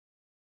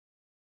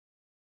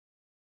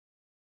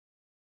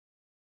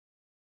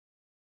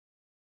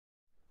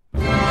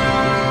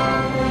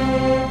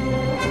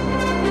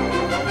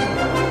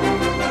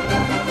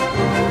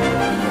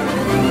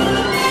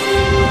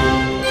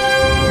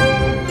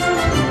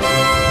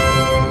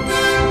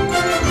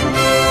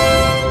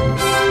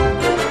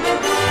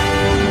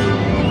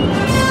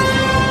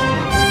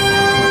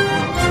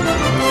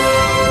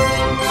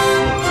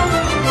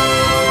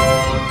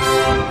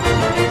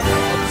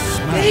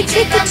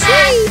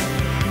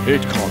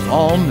It caught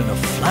on in a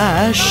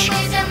flash.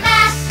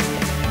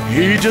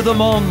 He did the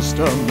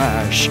monster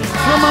mash.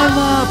 From my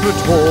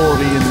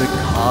laboratory in the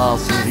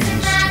castle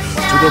east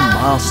to the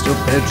master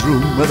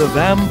bedroom where the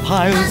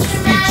vampires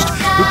feast.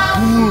 The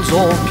ghouls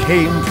all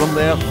came from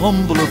their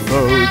humble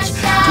abodes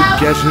to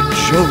get a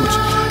jolt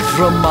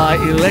from my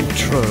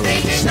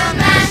electrodes.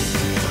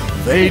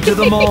 They did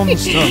the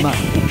monster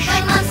mash.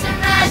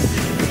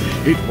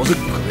 It was a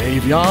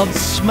graveyard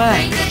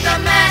smash.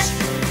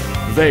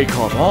 They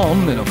caught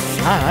on in a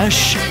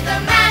flash.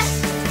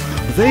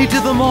 They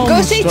did the monster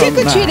Go say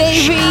trick-or-treat,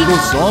 Avery. The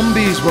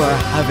zombies were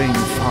having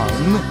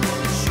fun.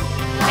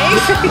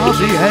 The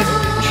party had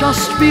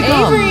just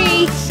begun.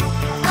 Avery.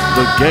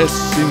 The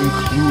guests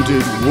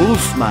included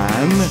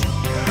Wolfman,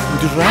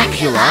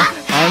 Dracula,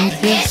 and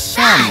his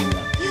son.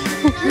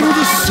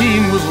 The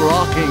scene was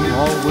rocking,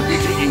 all were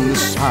digging the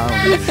sound.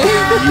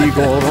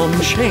 Igor on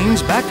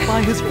chains, backed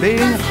by his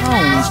baying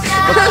hounds.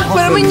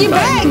 Put him in your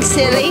bag,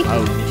 silly.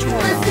 Out to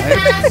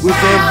alive with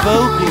their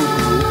vocal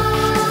group,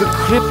 the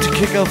Crypt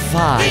Kicker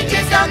 5.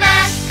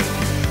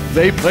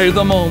 They played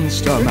the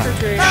monster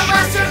mash.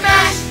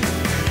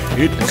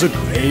 It was a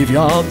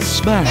graveyard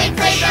smash.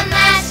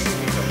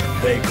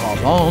 They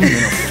caught on in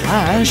a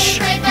flash.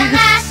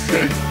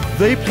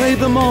 They played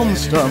the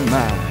monster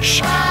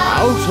mash.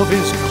 Out of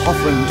his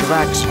coffin,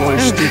 Drax's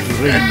voice did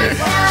ring.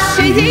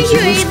 Thank you,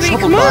 Avery.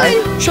 Come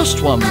on.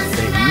 Just one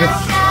thing.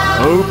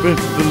 Opened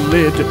the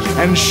lid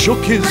and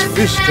shook his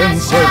fist and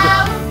said,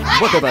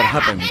 "Whatever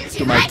happened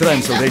to my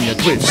Transylvania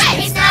twist?"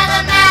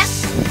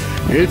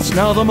 It's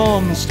now the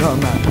monster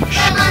mash.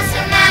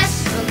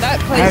 That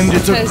place And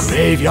it's a has,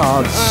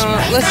 graveyard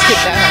smash. let's skip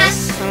that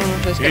house. I don't know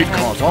if it's It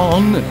caught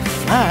on in a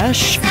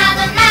flash.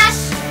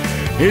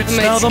 It's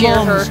might now the scare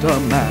her. monster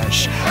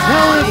mash.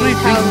 Now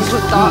everything's How's cool.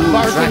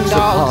 barking Drax a dogs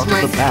part of the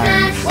might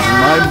band.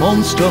 My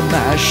monster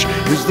mash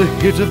is the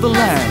hit of the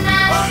land.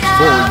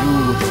 For you,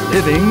 the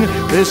living,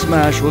 this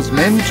mash was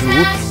meant to.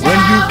 When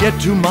you get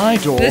to my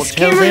door, This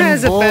tell camera them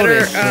has a better,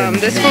 Boris sent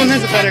this me. phone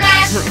has a better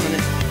camera on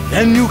it.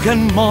 Then you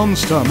can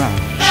monster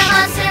mash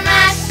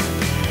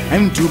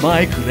and do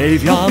my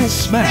graveyard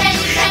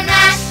smash.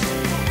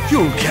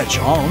 You'll catch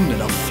on in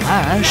a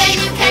flash.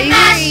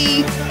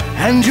 Avery.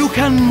 And you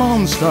can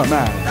monster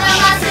mash.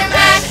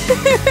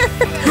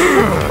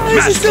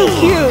 This is so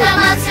cute.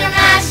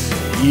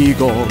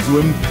 Igor, you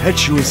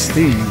impetuous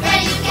thief.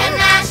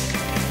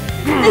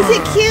 Is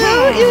it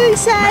cute? You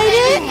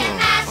excited?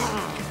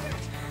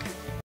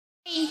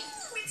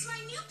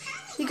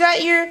 You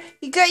got your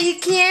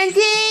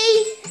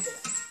candy?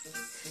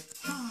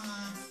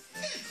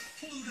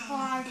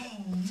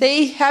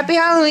 Say happy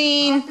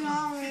Halloween.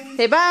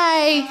 Say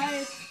bye.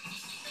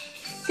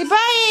 Say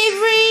bye,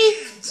 Avery.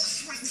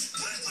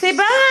 Say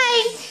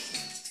bye.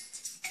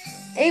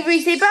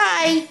 Avery, say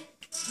bye.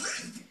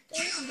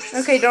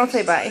 Okay, don't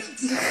say bye.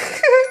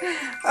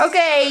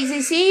 Okay,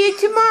 say see you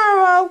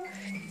tomorrow.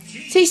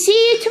 Say see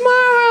you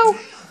tomorrow.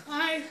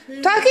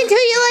 Talking to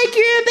you like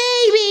you're a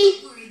baby.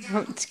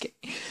 Oh, it's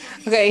kidding.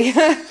 Okay,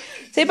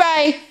 say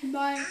bye.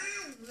 Bye.